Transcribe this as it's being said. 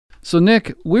So,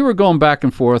 Nick, we were going back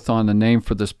and forth on the name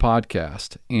for this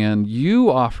podcast, and you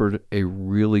offered a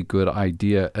really good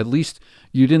idea. At least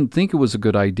you didn't think it was a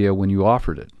good idea when you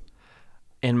offered it.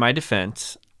 In my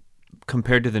defense,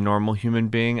 compared to the normal human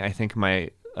being, I think my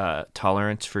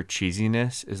tolerance for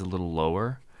cheesiness is a little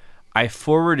lower. I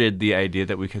forwarded the idea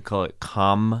that we could call it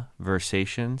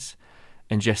COMversations,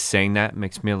 and just saying that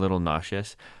makes me a little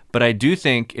nauseous. But I do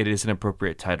think it is an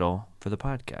appropriate title for the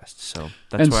podcast, so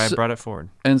that's why I brought it forward.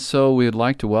 And so we'd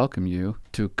like to welcome you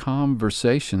to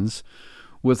COMversations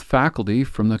with faculty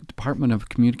from the Department of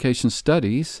Communication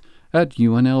Studies at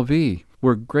UNLV.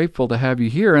 We're grateful to have you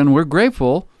here, and we're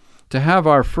grateful to have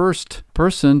our first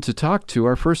person to talk to.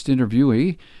 Our first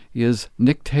interviewee is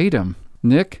Nick Tatum.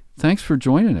 Nick, thanks for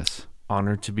joining us.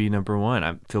 Honored to be number one.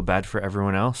 I feel bad for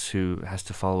everyone else who has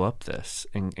to follow up this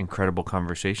incredible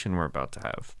conversation we're about to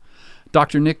have.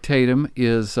 Dr. Nick Tatum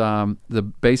is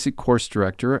the basic course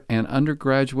director and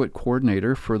undergraduate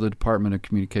coordinator for the Department of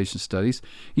Communication Studies.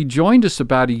 He joined us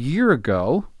about a year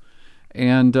ago.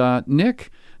 And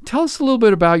Nick, tell us a little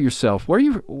bit about yourself. Where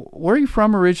are you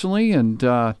from originally? And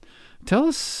tell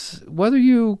us whether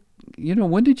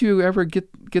when did you ever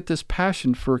get this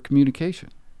passion for communication?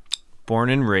 Born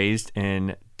and raised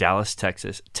in Dallas,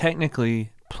 Texas.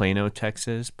 Technically Plano,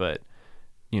 Texas, but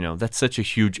that's such a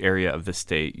huge area of the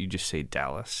state. You just say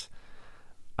Dallas.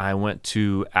 I went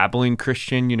to Abilene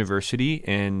Christian University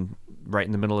right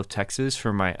in the middle of Texas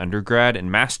for my undergrad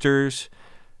and master's.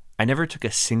 I never took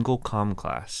a single comm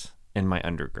class in my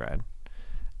undergrad.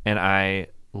 And I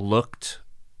looked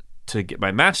to get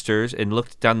my master's and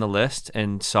looked down the list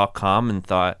and saw comm and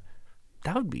thought,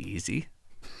 that would be easy.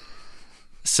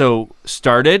 So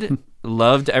started,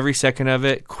 loved every second of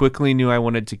it, quickly knew I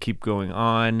wanted to keep going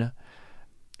on,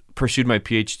 pursued my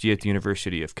PhD at the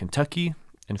University of Kentucky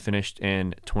and finished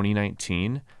in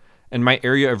 2019. And my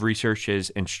area of research is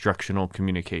instructional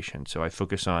communication. So I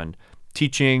focus on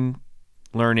teaching,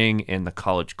 learning in the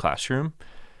college classroom.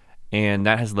 And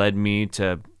that has led me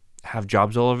to have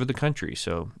jobs all over the country.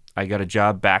 So I got a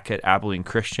job back at Abilene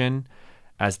Christian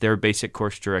as their basic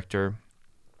course director.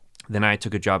 Then I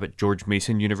took a job at George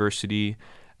Mason University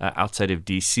outside of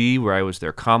D.C., where I was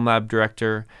their comm lab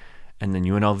director. And then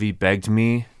UNLV begged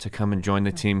me to come and join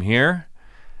the team here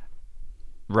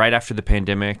right after the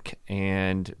pandemic,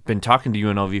 and been talking to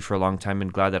UNLV for a long time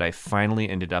and glad that I finally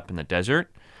ended up in the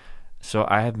desert. So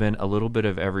I have been a little bit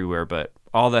of everywhere, but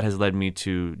all that has led me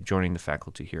to joining the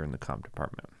faculty here in the comm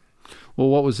department. Well,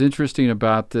 what was interesting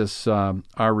about this,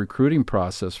 our recruiting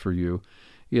process for you,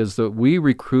 is that we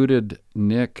recruited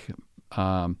Nick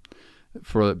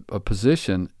for a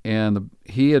position, and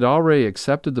he had already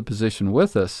accepted the position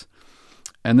with us,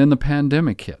 and then the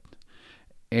pandemic hit,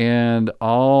 and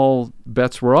all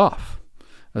bets were off.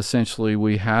 Essentially,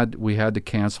 we had to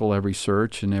cancel every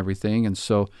search and everything, and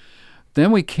so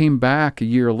then we came back a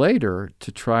year later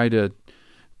to try to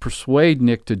persuade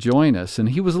Nick to join us, and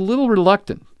he was a little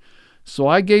reluctant. So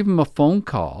I gave him a phone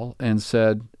call and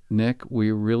said, Nick,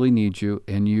 we really need you,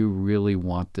 and you really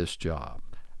want this job.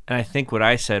 And I think what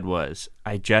I said was,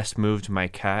 I just moved my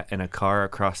cat in a car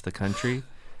across the country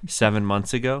 7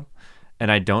 months ago, and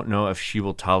I don't know if she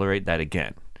will tolerate that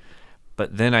again.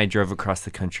 But then I drove across the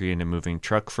country in a moving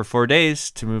truck for 4 days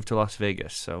to move to Las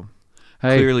Vegas. So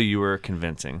clearly you were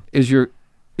convincing. Is your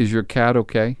cat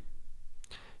okay?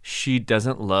 She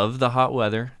doesn't love the hot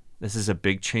weather. This is a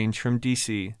big change from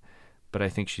D.C., but I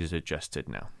think she's adjusted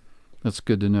now. That's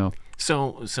good to know.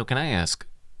 So can I ask,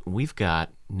 we've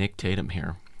got Nick Tatum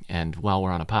here, and while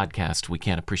we're on a podcast, we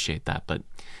can't appreciate that, but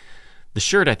the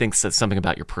shirt, I think, says something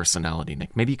about your personality,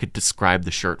 Nick. Maybe you could describe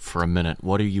the shirt for a minute.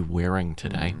 What are you wearing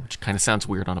today? Which kind of sounds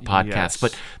weird on a podcast, Yes.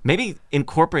 but maybe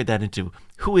incorporate that into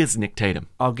who is Nick Tatum?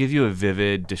 I'll give you a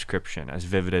vivid description, as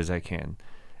vivid as I can.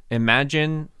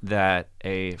 Imagine that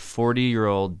a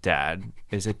 40-year-old dad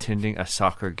is attending a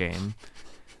soccer game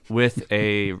with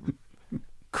a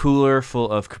cooler full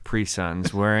of Capri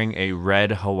Suns wearing a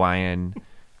red Hawaiian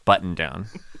button-down.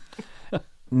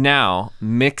 Now,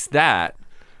 mix that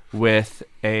with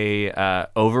a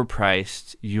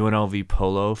overpriced UNLV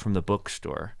polo from the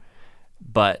bookstore,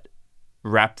 but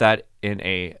wrap that in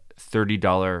a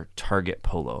 $30 Target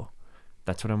polo.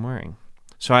 That's what I'm wearing.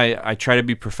 So I try to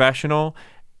be professional,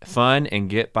 fun, and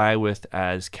get by with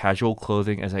as casual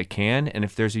clothing as I can. And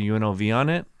if there's a UNLV on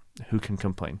it, who can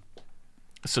complain?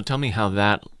 So tell me how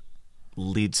that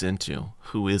leads into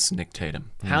who is Nick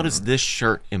Tatum. How does this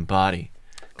shirt embody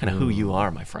kind of who you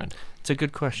are, my friend? It's a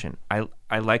good question.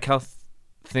 I like how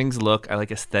things look. I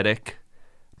like aesthetic.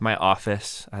 My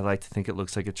office, I like to think it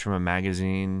looks like it's from a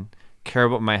magazine. Care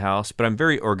about my house, but I'm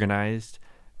very organized,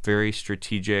 very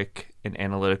strategic and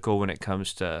analytical when it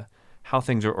comes to how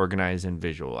things are organized and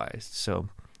visualized. So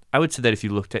I would say that if you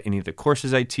looked at any of the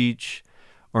courses I teach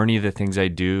or any of the things I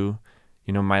do,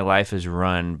 my life is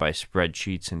run by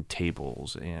spreadsheets and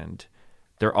tables, and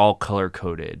they're all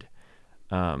color-coded.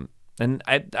 And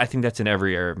I think that's in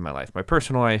every area of my life, my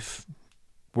personal life,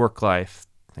 work life,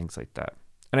 things like that.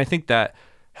 And I think that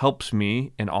helps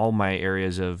me in all my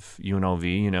areas of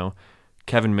UNLV.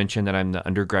 Kevin mentioned that I'm the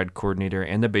undergrad coordinator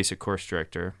and the basic course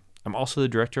director. I'm also the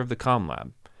director of the Comm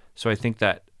Lab. So I think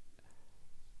that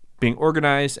being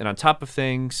organized and on top of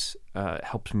things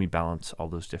helps me balance all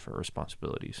those different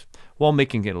responsibilities while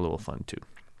making it a little fun too.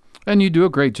 And you do a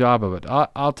great job of it.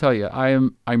 I'll tell you,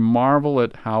 I marvel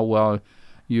at how well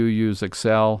you use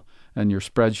Excel and your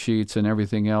spreadsheets and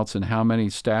everything else, and how many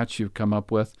stats you've come up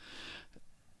with.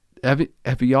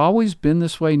 Have you always been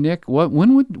this way, Nick?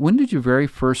 When did you very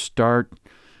first start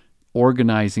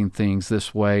organizing things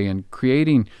this way and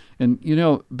creating and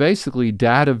basically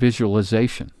data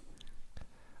visualization?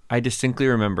 I distinctly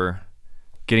remember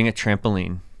getting a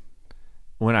trampoline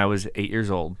when I was 8 years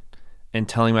old and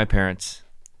telling my parents,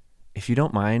 if you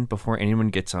don't mind, before anyone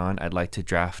gets on, I'd like to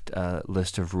draft a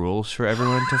list of rules for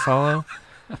everyone to follow.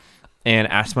 And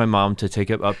asked my mom to take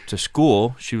it up to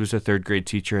school. She was a third grade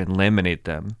teacher, and laminate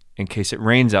them in case it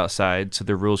rains outside so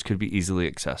the rules could be easily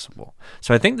accessible.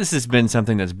 So I think this has been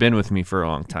something that's been with me for a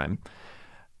long time.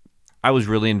 I was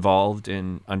really involved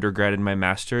in undergrad and my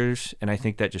master's, and I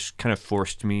think that just kind of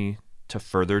forced me to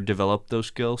further develop those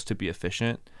skills to be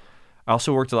efficient. I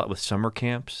also worked a lot with summer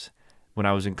camps when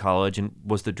I was in college and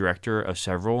was the director of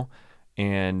several,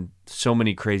 and so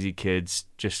many crazy kids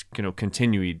just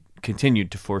continued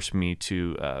to force me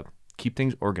to keep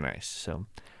things organized. So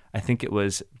I think it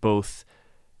was both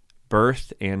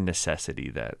birth and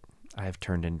necessity that I have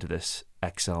turned into this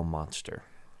Excel monster.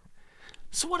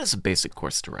 So what is a basic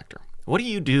course director? What do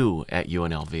you do at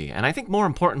UNLV? And I think more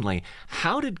importantly,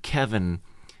 how did Kevin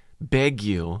beg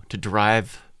you to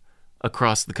drive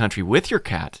across the country with your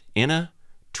cat in a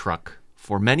truck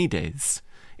for many days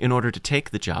in order to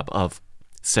take the job of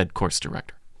said course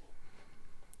director?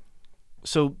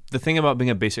 So the thing about being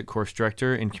a basic course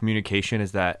director in communication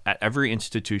is that at every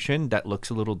institution that looks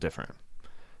a little different.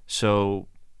 So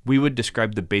we would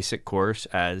describe the basic course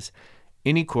as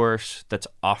any course that's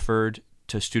offered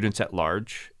to students at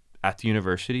large at the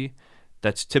university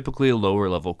that's typically a lower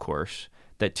level course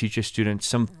that teaches students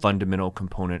some fundamental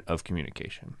component of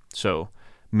communication. So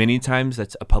many times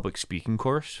that's a public speaking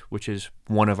course, which is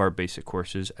one of our basic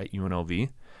courses at UNLV.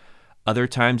 Other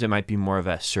times it might be more of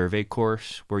a survey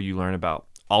course where you learn about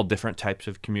all different types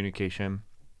of communication,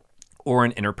 or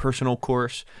an interpersonal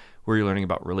course where you're learning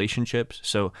about relationships.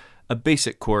 So a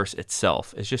basic course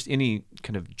itself is just any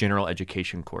kind of general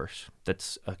education course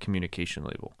that's a communication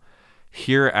label.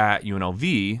 Here at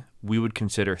UNLV, we would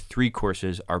consider 3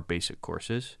 courses our basic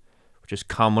courses, which is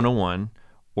Comm 101,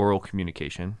 oral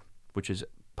communication, which is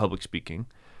public speaking,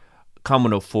 Comm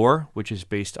 104, which is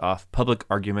based off public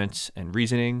arguments and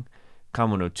reasoning, Comm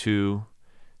 102.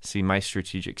 See, my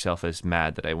strategic self is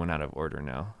mad that I went out of order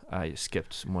now. I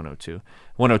skipped 102.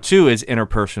 102 is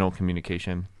interpersonal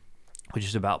communication, which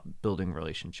is about building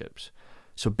relationships.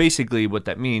 So basically what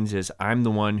that means is I'm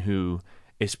the one who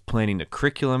is planning the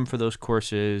curriculum for those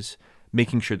courses,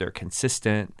 making sure they're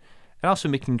consistent, and also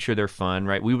making sure they're fun,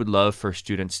 right? We would love for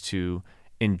students to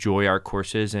enjoy our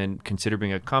courses and consider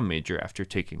being a comm major after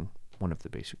taking one of the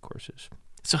basic courses.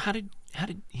 So how did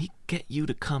he get you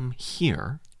to come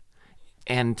here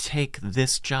and take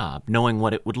this job, knowing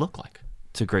what it would look like?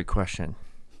 It's a great question.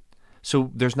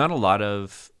 So there's not a lot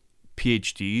of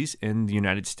PhDs in the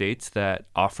United States that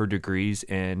offer degrees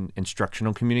in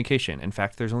instructional communication. In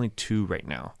fact, there's only 2 right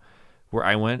now. Where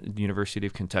I went, the University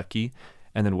of Kentucky,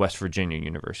 and then West Virginia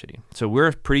University. So we're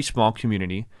a pretty small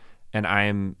community, and I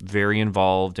am very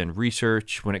involved in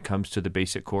research when it comes to the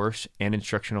basic course and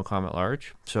instructional comm at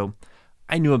large. So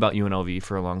I knew about UNLV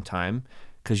for a long time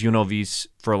because UNLV's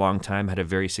for a long time had a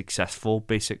very successful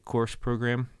basic course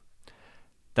program.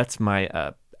 That's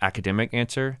my academic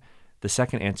answer. The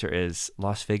second answer is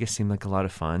Las Vegas seemed like a lot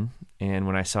of fun. And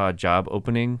when I saw a job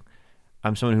opening,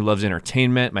 I'm someone who loves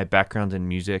entertainment. My background's in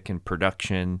music and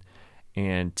production.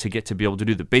 And to get to be able to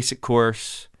do the basic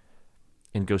course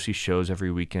and go see shows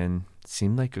every weekend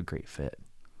seemed like a great fit.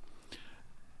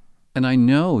 And I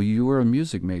know you were a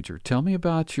music major. Tell me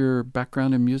about your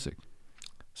background in music.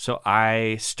 So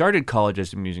I started college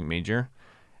as a music major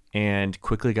and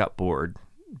quickly got bored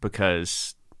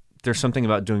because there's something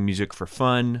about doing music for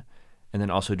fun and then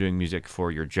also doing music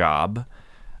for your job.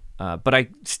 But I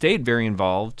stayed very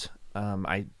involved.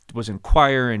 I was in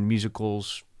choir and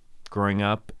musicals growing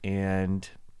up, and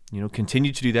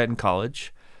continued to do that in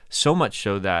college, so much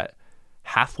so that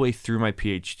halfway through my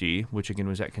PhD, which again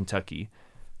was at Kentucky,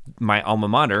 my alma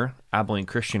mater, Abilene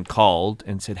Christian, called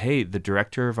and said, "Hey, the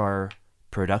director of our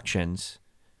productions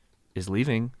is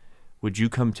leaving. Would you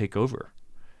come take over?"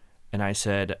 And I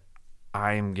said,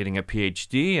 "I'm getting a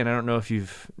PhD, and I don't know if you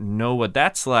know what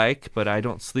that's like, but I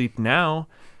don't sleep now.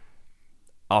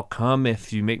 I'll come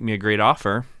if you make me a great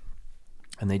offer."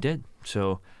 And they did.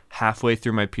 So halfway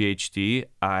through my PhD,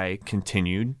 I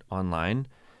continued online.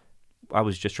 I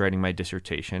was just writing my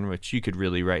dissertation, which you could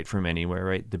really write from anywhere,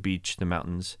 right? The beach, the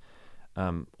mountains,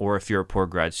 or if you're a poor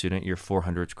grad student, your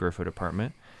 400 square foot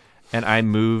apartment. And I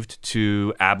moved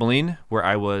to Abilene, where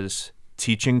I was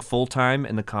teaching full-time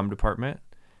in the comm department,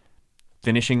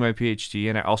 finishing my PhD,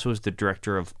 and I also was the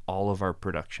director of all of our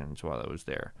productions while I was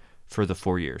there for the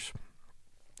 4 years.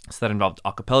 So that involved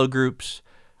a cappella groups.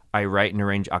 I write and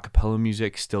arrange a cappella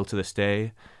music still to this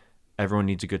day. Everyone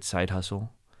needs a good side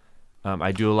hustle.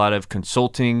 I do a lot of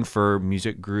consulting for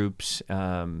music groups,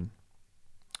 things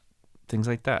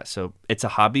like that. So it's a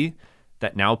hobby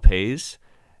that now pays,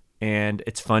 and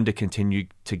it's fun to continue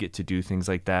to get to do things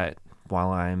like that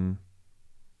while I'm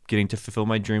getting to fulfill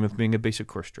my dream of being a basic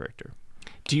course director.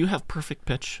 Do you have perfect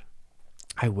pitch?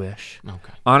 I wish.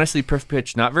 Okay. Honestly, perfect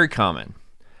pitch, not very common.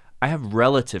 I have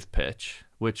relative pitch,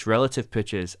 which relative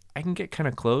pitch is I can get kind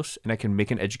of close and I can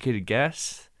make an educated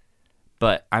guess,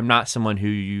 but I'm not someone who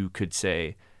you could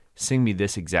say, sing me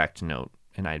this exact note,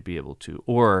 and I'd be able to,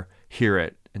 or hear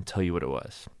it and tell you what it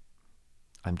was.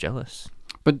 I'm jealous.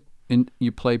 But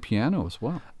you play piano as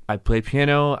well. I play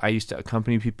piano. I used to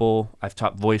accompany people. I've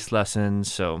taught voice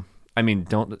lessons. So, I mean,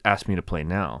 don't ask me to play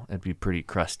now. It'd be pretty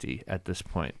crusty at this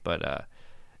point. But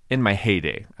in my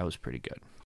heyday, I was pretty good.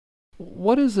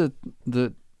 What is it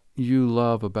that you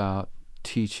love about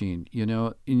teaching?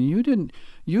 And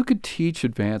you could teach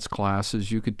advanced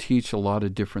classes. You could teach a lot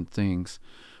of different things.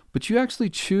 But you actually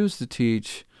choose to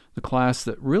teach the class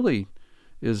that really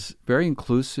is very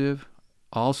inclusive.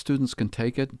 All students can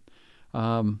take it.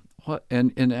 And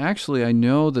actually, I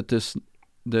know that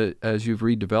as you've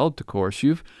redeveloped the course,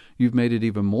 you've made it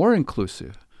even more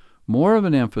inclusive, more of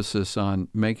an emphasis on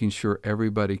making sure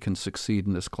everybody can succeed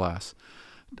in this class.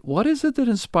 What is it that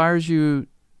inspires you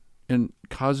and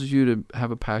causes you to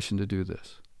have a passion to do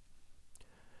this?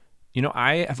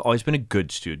 I have always been a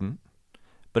good student,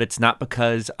 but it's not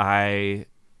because I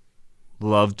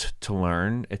loved to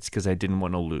learn. It's because I didn't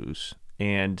want to lose.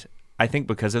 And I think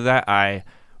because of that, I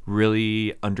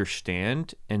really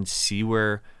understand and see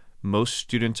where most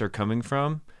students are coming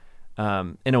from.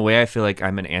 In a way, I feel like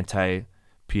I'm an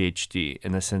anti-PhD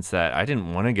in the sense that I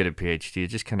didn't want to get a PhD. It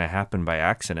just kind of happened by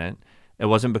accident. It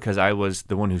wasn't because I was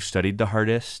the one who studied the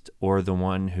hardest or the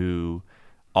one who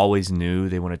always knew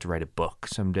they wanted to write a book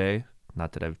someday.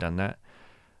 Not that I've done that.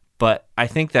 But I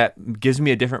think that gives me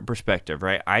a different perspective,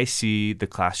 right? I see the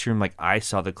classroom like I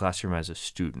saw the classroom as a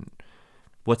student.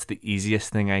 What's the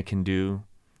easiest thing I can do?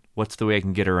 What's the way I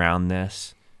can get around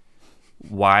this?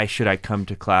 Why should I come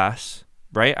to class?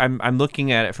 Right? I'm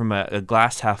looking at it from a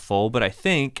glass half full, but I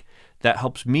think that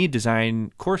helps me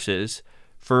design courses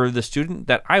for the student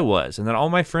that I was and that all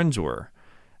my friends were.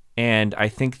 And I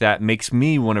think that makes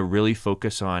me want to really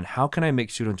focus on how can I make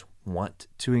students want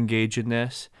to engage in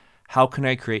this? How can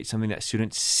I create something that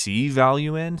students see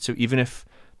value in? So even if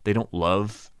they don't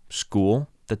love school,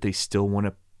 that they still want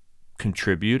to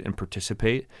contribute and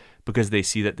participate because they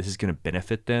see that this is going to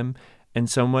benefit them in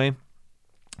some way.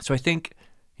 So I think,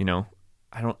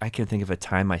 I can't think of a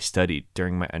time I studied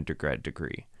during my undergrad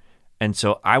degree. And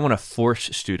so I want to force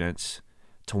students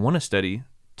to want to study,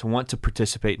 to want to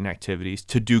participate in activities,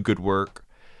 to do good work.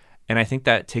 And I think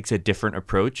that takes a different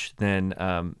approach than,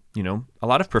 a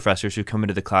lot of professors who come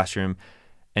into the classroom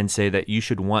and say that you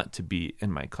should want to be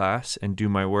in my class and do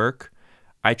my work.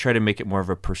 I try to make it more of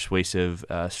a persuasive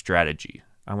strategy.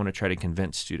 I want to try to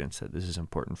convince students that this is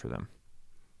important for them.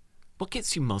 What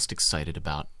gets you most excited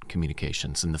about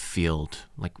communications in the field?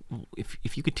 Like,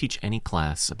 if you could teach any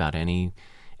class about any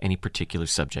particular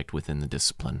subject within the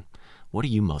discipline, what are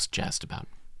you most jazzed about?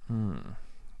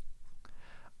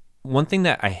 One thing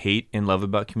that I hate and love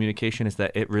about communication is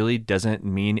that it really doesn't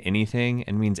mean anything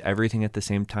and means everything at the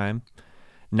same time.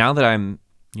 Now that I'm,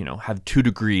 have 2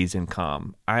 degrees in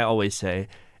comm, I always say,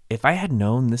 if I had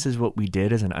known this is what we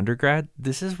did as an undergrad,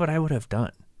 this is what I would have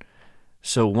done.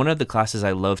 So one of the classes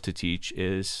I love to teach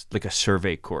is like a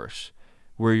survey course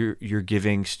where you're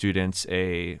giving students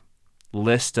a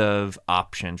list of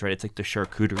options, right? It's like the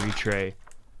charcuterie tray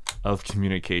of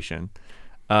communication.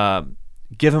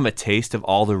 Give them a taste of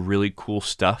all the really cool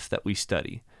stuff that we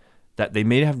study that they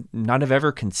may not have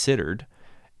ever considered,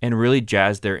 and really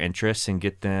jazz their interests and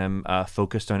get them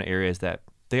focused on areas that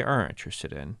they are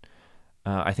interested in.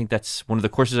 I think that's one of the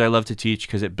courses I love to teach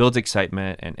because it builds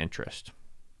excitement and interest.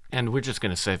 And we're just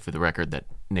going to say for the record that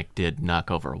Nick did knock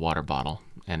over a water bottle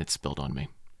and it spilled on me.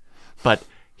 But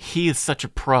he is such a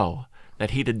pro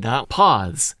that he did not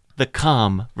pause the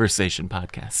COMversation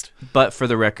podcast. But for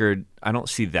the record, I don't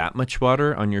see that much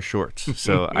water on your shorts.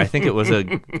 So I think it was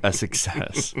a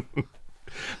success.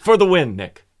 For the win,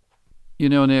 Nick. You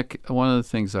know, Nick, one of the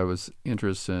things I was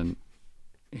interested in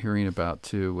hearing about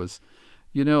too was,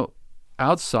 you know,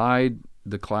 outside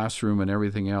the classroom and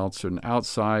everything else and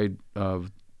outside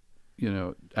of, you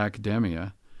know,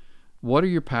 academia, what are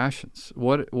your passions?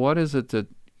 What is it that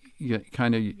you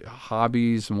kind of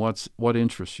hobbies and what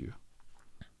interests you?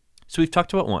 So we've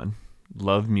talked about one,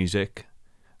 love music,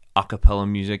 a cappella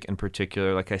music in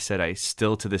particular. Like I said, I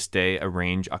still to this day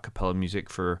arrange a cappella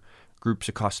music for groups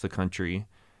across the country.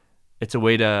 It's a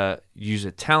way to use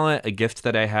a talent, a gift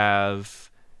that I have,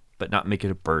 but not make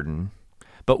it a burden.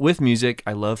 But with music,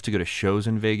 I love to go to shows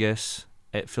in Vegas.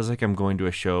 It feels like I'm going to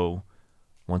a show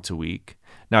once a week.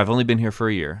 Now, I've only been here for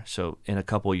a year, so in a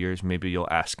couple years, maybe you'll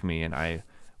ask me and I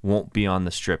won't be on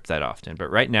the Strip that often. But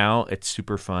right now, it's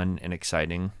super fun and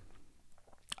exciting.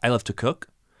 I love to cook.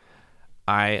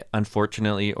 I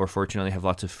unfortunately or fortunately have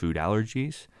lots of food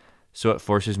allergies, so it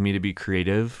forces me to be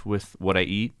creative with what I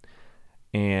eat.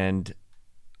 And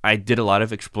I did a lot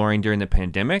of exploring during the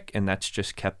pandemic, and that's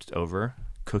just kept over,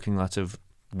 cooking lots of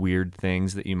weird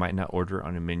things that you might not order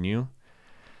on a menu.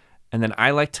 And then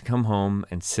I like to come home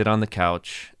and sit on the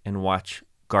couch and watch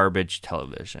garbage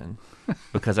television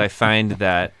because I find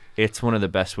that it's one of the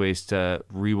best ways to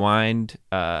rewind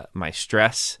my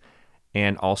stress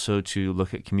and also to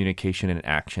look at communication and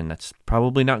action that's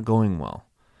probably not going well.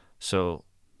 So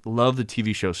love the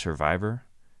TV show Survivor,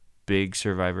 big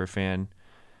Survivor fan.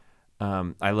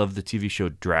 I love the TV show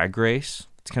Drag Race.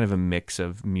 It's kind of a mix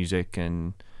of music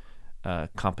and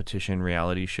competition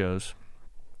reality shows.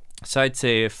 So I'd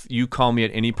say if you call me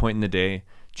at any point in the day,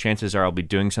 chances are I'll be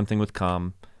doing something with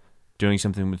Com, doing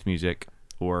something with music,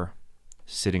 or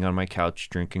sitting on my couch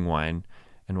drinking wine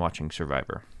and watching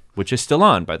Survivor, which is still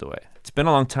on, by the way. It's been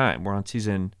a long time. We're on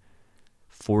season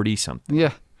 40-something.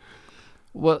 Yeah.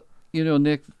 Well, you know,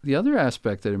 Nick, the other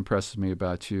aspect that impresses me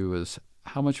about you is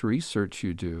how much research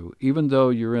you do. Even though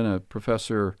you're in a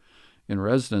professor in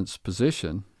residence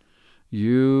position,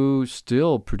 you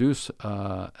still produce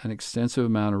an extensive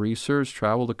amount of research,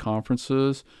 travel to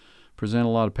conferences, present a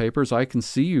lot of papers. I can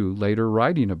see you later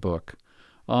writing a book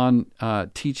on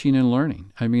teaching and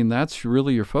learning. I mean, that's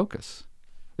really your focus.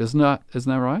 Isn't that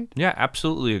right? Yeah,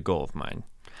 absolutely a goal of mine.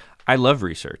 I love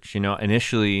research. You know,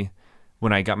 initially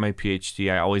when I got my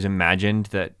PhD, I always imagined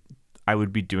that I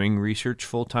would be doing research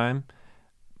full time.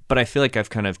 But I feel like I've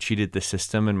kind of cheated the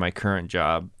system in my current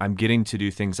job. I'm getting to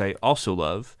do things I also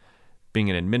love, being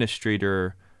an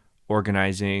administrator,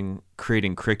 organizing,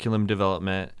 creating curriculum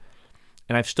development.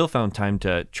 And I've still found time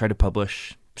to try to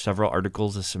publish several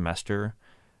articles a semester.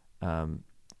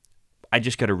 I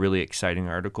just got a really exciting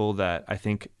article that I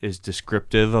think is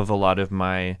descriptive of a lot of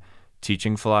my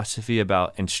teaching philosophy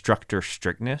about instructor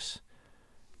strictness.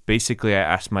 Basically, I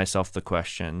asked myself the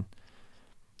question,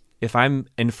 if I'm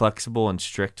inflexible and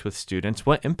strict with students,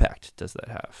 what impact does that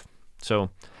have? So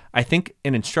I think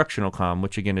in instructional comm,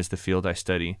 which again is the field I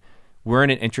study, we're in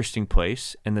an interesting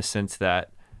place in the sense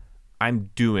that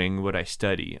I'm doing what I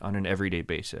study on an everyday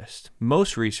basis.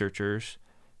 Most researchers,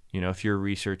 you know, if you're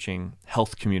researching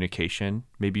health communication,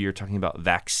 maybe you're talking about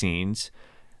vaccines,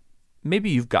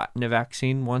 maybe you've gotten a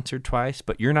vaccine once or twice,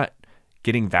 but you're not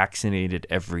getting vaccinated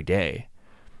every day.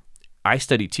 I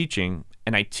study teaching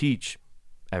and I teach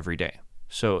every day.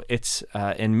 So it's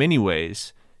in many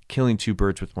ways killing two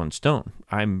birds with one stone.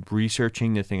 I'm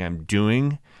researching the thing I'm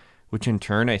doing, which in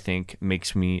turn I think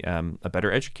makes me a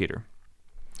better educator.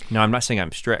 Now, I'm not saying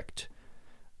I'm strict,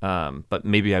 but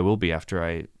maybe I will be after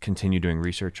I continue doing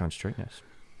research on strictness.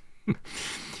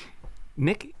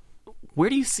 Nick, where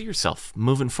do you see yourself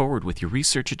moving forward with your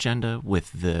research agenda,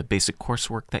 with the basic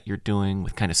coursework that you're doing,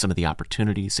 with kind of some of the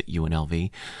opportunities at UNLV?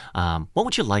 What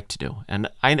would you like to do? And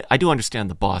I do understand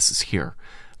the boss is here,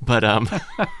 but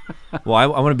well, I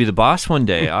want to be the boss one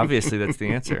day. Obviously, that's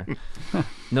the answer.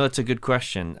 No, it's a good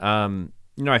question.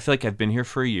 You know, I feel like I've been here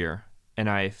for a year, and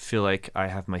I feel like I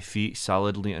have my feet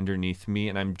solidly underneath me,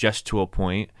 and I'm just to a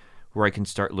point where I can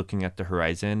start looking at the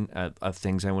horizon of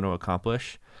things I want to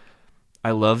accomplish. I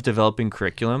love developing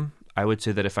curriculum. I would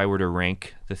say that if I were to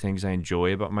rank the things I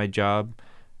enjoy about my job,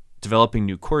 developing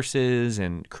new courses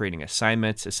and creating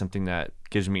assignments is something that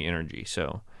gives me energy.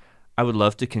 So I would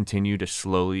love to continue to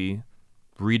slowly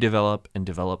redevelop and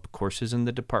develop courses in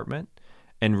the department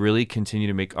and really continue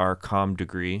to make our comm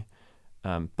degree,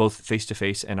 both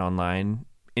face-to-face and online,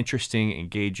 interesting,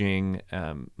 engaging,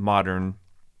 modern.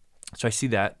 So I see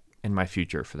that in my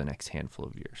future for the next handful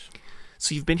of years.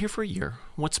 So you've been here for a year.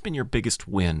 What's been your biggest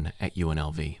win at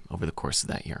UNLV over the course of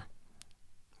that year?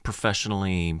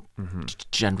 Professionally,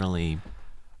 generally?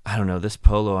 I don't know, this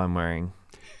polo I'm wearing.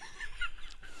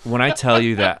 When I tell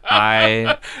you that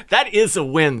That is a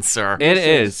win, sir. It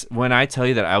is. When I tell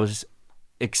you that I was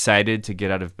excited to get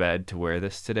out of bed to wear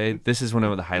this today, this is one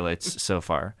of the highlights so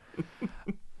far.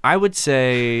 I would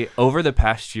say over the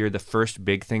past year, the first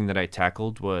big thing that I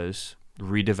tackled was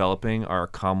redeveloping our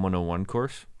COM 101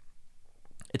 course.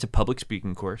 It's a public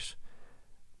speaking course.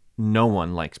 No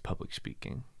one likes public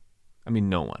speaking. I mean,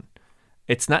 no one.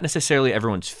 It's not necessarily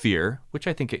everyone's fear, which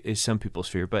I think it is some people's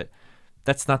fear, but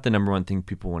that's not the number one thing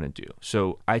people want to do.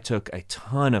 So I took a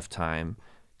ton of time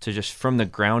to just from the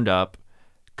ground up,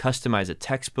 customize a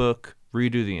textbook,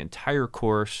 redo the entire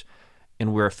course,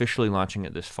 and we're officially launching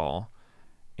it this fall.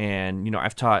 And, you know,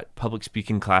 I've taught public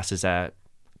speaking classes at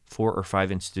 4 or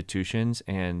 5 institutions,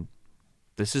 and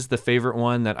this is the favorite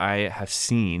one that I have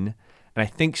seen, and I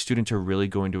think students are really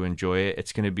going to enjoy it.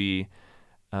 It's going to be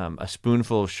a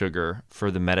spoonful of sugar for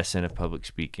the medicine of public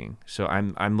speaking. So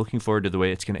I'm looking forward to the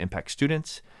way it's going to impact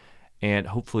students, and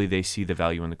hopefully they see the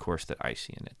value in the course that I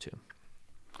see in it too.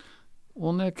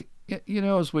 Well, Nick, you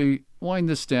know, as we wind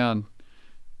this down,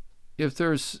 if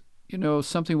there's, you know,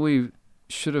 something we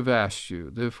should have asked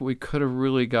you, if we could have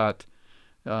really got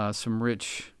some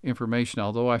rich information,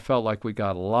 although I felt like we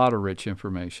got a lot of rich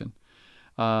information.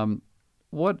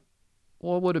 What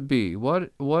would it be?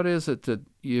 What is it that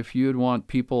if you'd want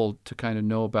people to kind of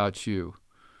know about you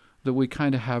that we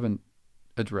kind of haven't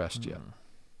addressed yet?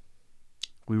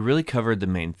 We really covered the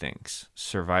main things.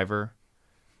 Survivor,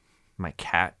 my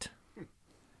cat,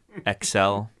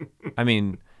 Excel. I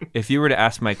mean, if you were to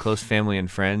ask my close family and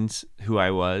friends who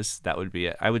I was, that would be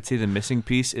it. I would say the missing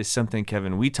piece is something,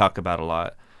 Kevin, we talk about a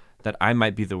lot, that I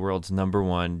might be the world's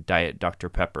 #1 Diet Dr.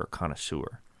 Pepper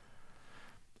connoisseur.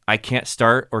 I can't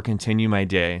start or continue my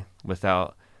day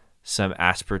without some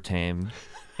aspartame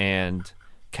and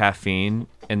caffeine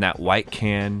in that white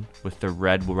can with the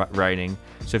red writing.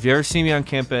 So if you ever see me on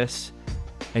campus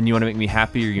and you want to make me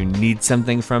happy or you need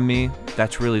something from me,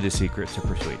 that's really the secret to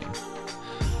persuading.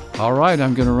 All right,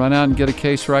 I'm going to run out and get a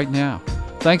case right now.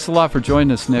 Thanks a lot for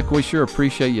joining us, Nick. We sure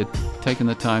appreciate you taking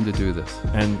the time to do this.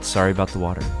 And sorry about the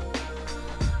water.